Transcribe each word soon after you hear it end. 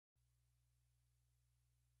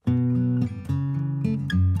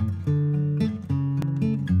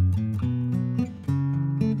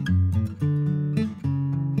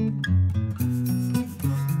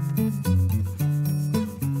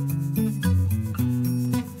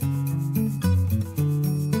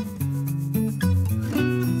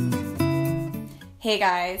Hey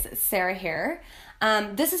guys, Sarah here.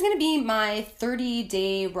 This is going to be my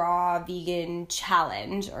 30-day raw vegan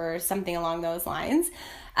challenge or something along those lines.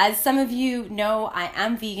 As some of you know, I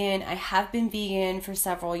am vegan. I have been vegan for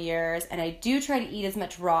several years and I do try to eat as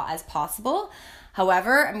much raw as possible.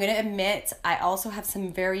 However, I'm going to admit I also have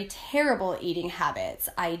some very terrible eating habits.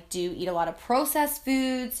 I do eat a lot of processed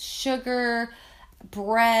foods, sugar,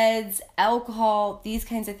 breads, alcohol, these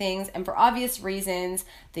kinds of things. And for obvious reasons,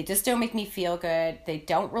 they just don't make me feel good. They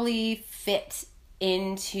don't really fit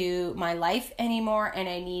into my life anymore and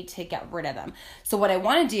I need to get rid of them. So what I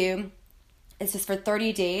want to do is just for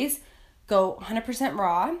 30 days, go 100%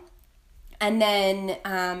 raw. And then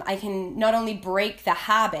I can not only break the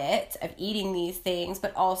habit of eating these things,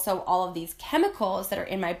 but also all of these chemicals that are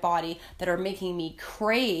in my body that are making me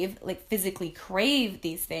crave, like physically crave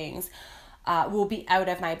these things, will be out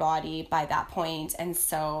of my body by that point, and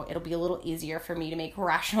so it'll be a little easier for me to make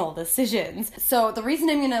rational decisions. So the reason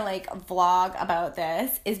I'm gonna vlog about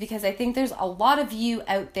this is because I think there's a lot of you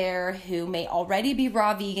out there who may already be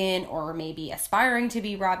raw vegan or maybe aspiring to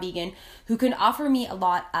be raw vegan who can offer me a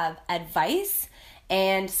lot of advice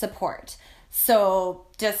and support. So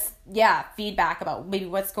just, feedback about maybe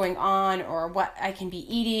what's going on or what I can be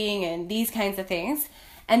eating and these kinds of things.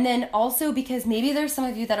 And then also because maybe there's some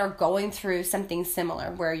of you that are going through something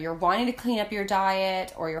similar where you're wanting to clean up your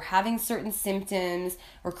diet or you're having certain symptoms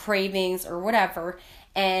or cravings or whatever.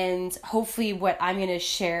 And hopefully what I'm going to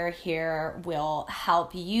share here will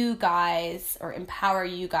help you guys or empower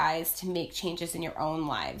you guys to make changes in your own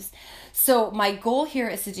lives. So my goal here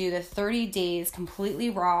is to do the 30 days completely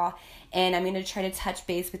raw. And I'm going to try to touch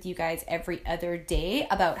base with you guys every other day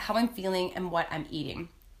about how I'm feeling and what I'm eating.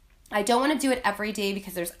 I don't want to do it every day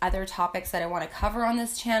because there's other topics that I want to cover on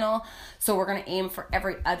this channel. So we're going to aim for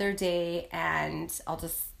every other day and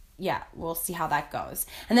we'll see how that goes.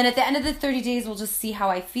 And then at the end of the 30 days, we'll just see how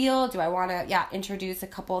I feel. Do I want to, introduce a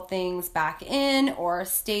couple of things back in or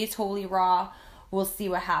stay totally raw? We'll see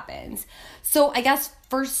what happens. So I guess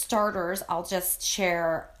for starters, I'll just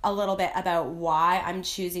share a little bit about why I'm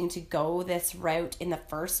choosing to go this route in the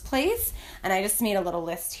first place. And I just made a little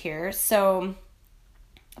list here. So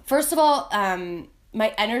first of all,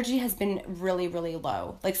 my energy has been really, really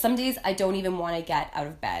low. Like some days I don't even want to get out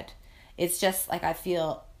of bed. It's just like I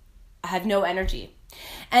feel I have no energy.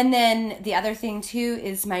 And then the other thing too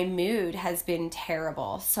is my mood has been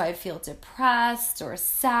terrible. So I feel depressed or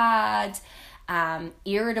sad,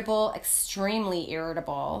 irritable, extremely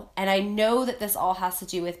irritable. And I know that this all has to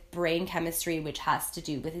do with brain chemistry, which has to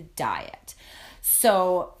do with diet.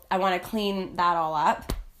 So I want to clean that all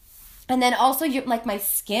up. And then also my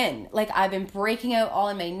skin, I've been breaking out all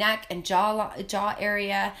in my neck and jaw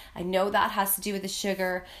area. I know that has to do with the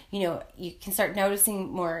sugar. You can start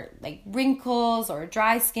noticing more wrinkles or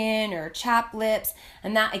dry skin or chapped lips.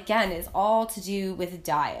 And that again is all to do with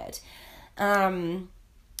diet. And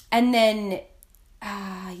then,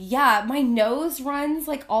 my nose runs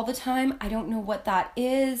all the time. I don't know what that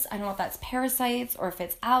is. I don't know if that's parasites or if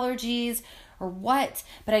it's allergies or what,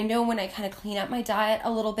 but I know when I kind of clean up my diet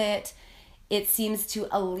a little bit, it seems to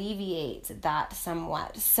alleviate that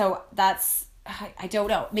somewhat. So that's, I don't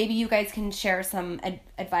know. Maybe you guys can share some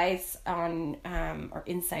advice on, or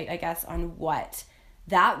insight, I guess, on what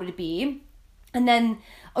that would be. And then,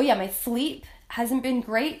 my sleep hasn't been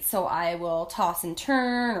great. So I will toss and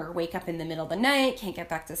turn or wake up in the middle of the night, can't get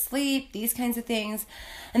back to sleep, these kinds of things.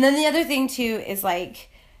 And then the other thing too is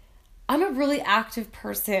I'm a really active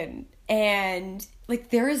person and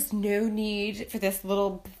there is no need for this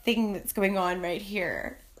little thing that's going on right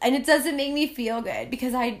here. And it doesn't make me feel good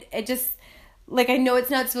because I know it's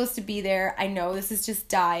not supposed to be there. I know this is just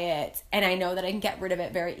diet and I know that I can get rid of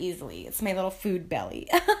it very easily. It's my little food belly,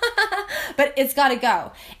 but it's got to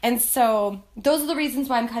go. And so those are the reasons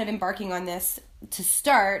why I'm kind of embarking on this to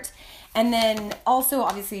start. And then also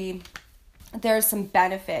obviously there's some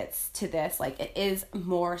benefits to this. It is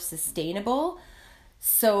more sustainable.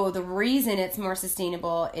 So the reason it's more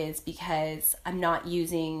sustainable is because I'm not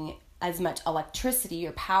using as much electricity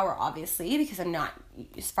or power, obviously, because I'm not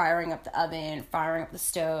firing up the oven, firing up the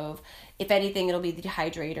stove. If anything, it'll be the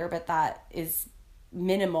dehydrator, but that is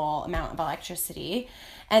minimal amount of electricity.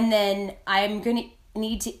 And then I'm going to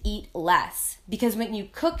need to eat less because when you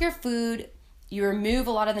cook your food, you remove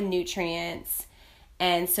a lot of the nutrients.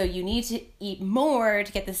 And so you need to eat more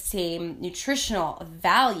to get the same nutritional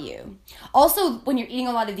value. Also, when you're eating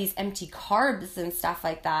a lot of these empty carbs and stuff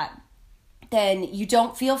like that, then you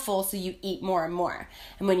don't feel full, so you eat more and more.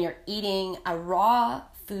 And when you're eating a raw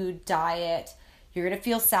food diet, you're going to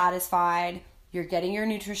feel satisfied, you're getting your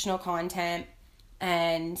nutritional content,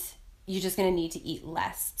 and you're just going to need to eat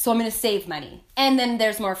less. So I'm going to save money. And then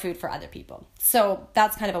there's more food for other people. So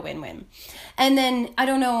that's kind of a win-win. And then I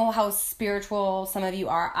don't know how spiritual some of you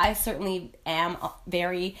are. I certainly am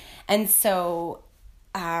very. And so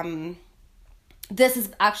this is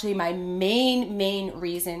actually my main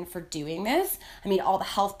reason for doing this. I mean, all the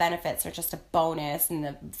health benefits are just a bonus, and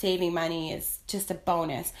the saving money is just a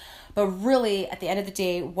bonus. But really, at the end of the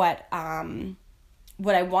day, what I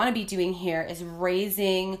want to be doing here is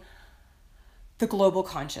raising the global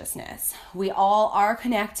consciousness. We all are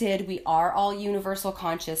connected. We are all universal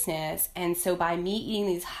consciousness. And so by me eating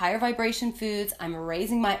these higher vibration foods, I'm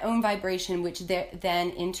raising my own vibration, which then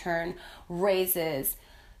in turn raises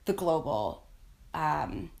the global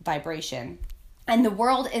vibration. And the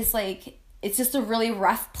world is like, it's just a really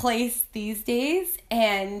rough place these days.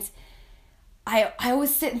 And I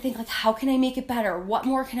always sit and think, like, how can I make it better? What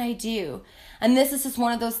more can I do? And this is just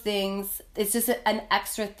one of those things. It's just an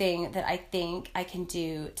extra thing that I think I can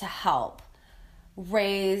do to help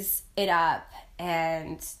raise it up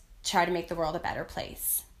and try to make the world a better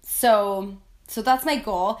place. So that's my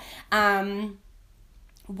goal.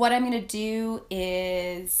 What I'm going to do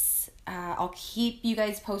is I'll keep you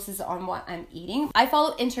guys posted on what I'm eating. I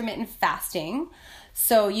follow intermittent fasting.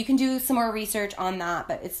 So you can do some more research on that,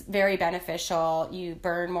 but it's very beneficial. You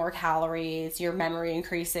burn more calories, your memory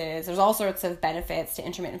increases. There's all sorts of benefits to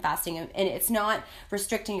intermittent fasting, and it's not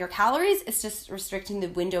restricting your calories, it's just restricting the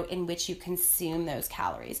window in which you consume those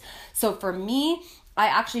calories. So for me, I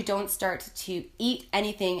actually don't start to eat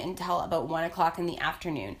anything until about 1 o'clock in the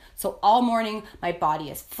afternoon. So all morning, my body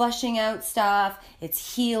is flushing out stuff,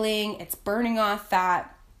 it's healing, it's burning off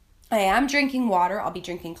fat. I am drinking water. I'll be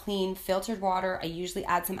drinking clean, filtered water. I usually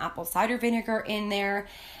add some apple cider vinegar in there.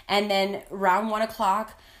 And then around 1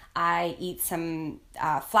 o'clock, I eat some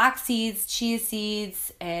flax seeds, chia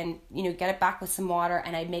seeds, and, get it back with some water.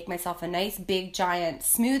 And I make myself a nice big giant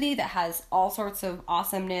smoothie that has all sorts of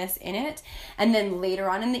awesomeness in it. And then later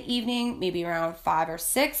on in the evening, maybe around 5 or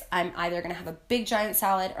 6, I'm either going to have a big giant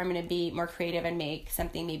salad, or I'm going to be more creative and make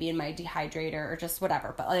something maybe in my dehydrator or just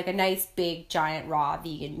whatever. But like a nice big giant raw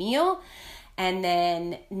vegan meal. And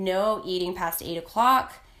then no eating past 8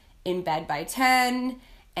 o'clock, in bed by 10.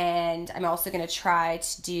 And I'm also going to try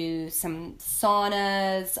to do some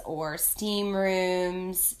saunas or steam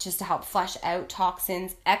rooms just to help flush out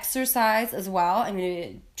toxins. Exercise as well. I'm going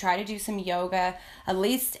to try to do some yoga at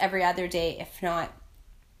least every other day. If not,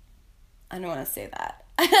 I don't want to say that.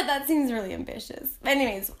 That seems really ambitious.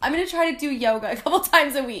 Anyways, I'm going to try to do yoga a couple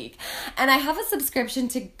times a week. And I have a subscription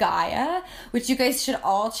to Gaia, which you guys should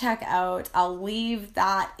all check out. I'll leave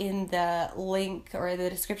that in the link or the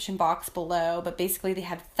description box below. But basically, they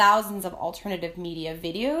have thousands of alternative media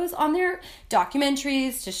videos on there,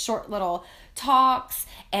 documentaries, just short little talks,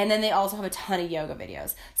 and then they also have a ton of yoga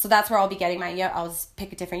videos. So that's where I'll be getting my I'll just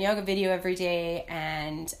pick a different yoga video every day,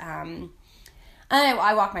 and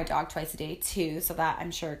I walk my dog twice a day too, so that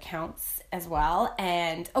I'm sure counts as well.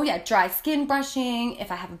 And dry skin brushing.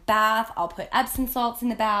 If I have a bath, I'll put Epsom salts in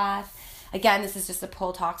the bath. Again, this is just to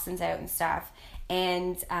pull toxins out and stuff.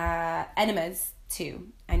 And enemas too.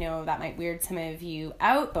 I know that might weird some of you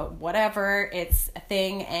out, but whatever, it's a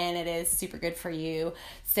thing and it is super good for you.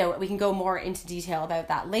 So we can go more into detail about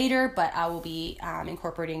that later, but I will be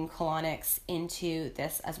incorporating colonics into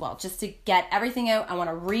this as well, just to get everything out. I want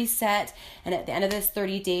to reset, and at the end of this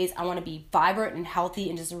 30 days, I want to be vibrant and healthy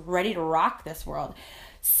and just ready to rock this world.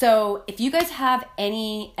 So if you guys have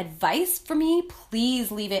any advice for me,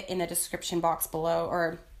 please leave it in the description box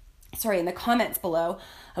below, in the comments below.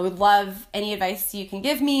 I would love any advice you can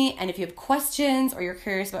give me. And if you have questions or you're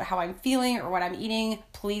curious about how I'm feeling or what I'm eating,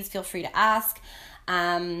 please feel free to ask.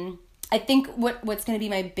 I think what's going to be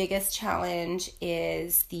my biggest challenge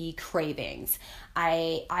is the cravings.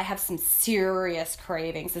 I have some serious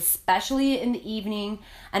cravings, especially in the evening.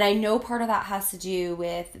 And I know part of that has to do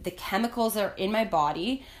with the chemicals that are in my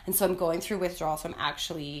body. And so I'm going through withdrawal. So I'm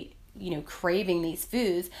actually craving these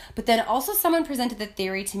foods. But then also someone presented the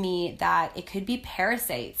theory to me that it could be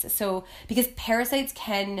parasites. So because parasites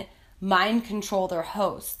can mind control their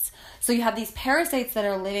hosts. So you have these parasites that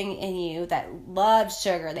are living in you that love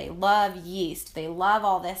sugar, they love yeast, they love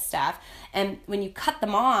all this stuff. And when you cut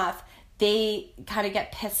them off, they kind of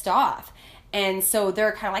get pissed off. And so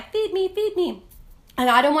they're kind of like, feed me. And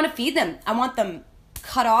I don't want to feed them. I want them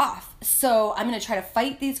cut off. So I'm going to try to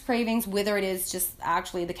fight these cravings, whether it is just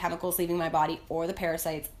actually the chemicals leaving my body or the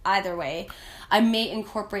parasites. Either way, I may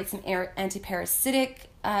incorporate some anti-parasitic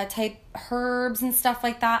type herbs and stuff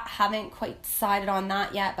like that. Haven't quite decided on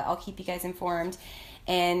that yet, but I'll keep you guys informed.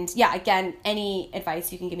 And again, any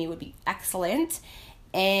advice you can give me would be excellent.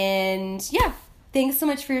 And Thanks so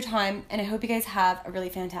much for your time, and I hope you guys have a really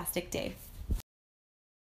fantastic day.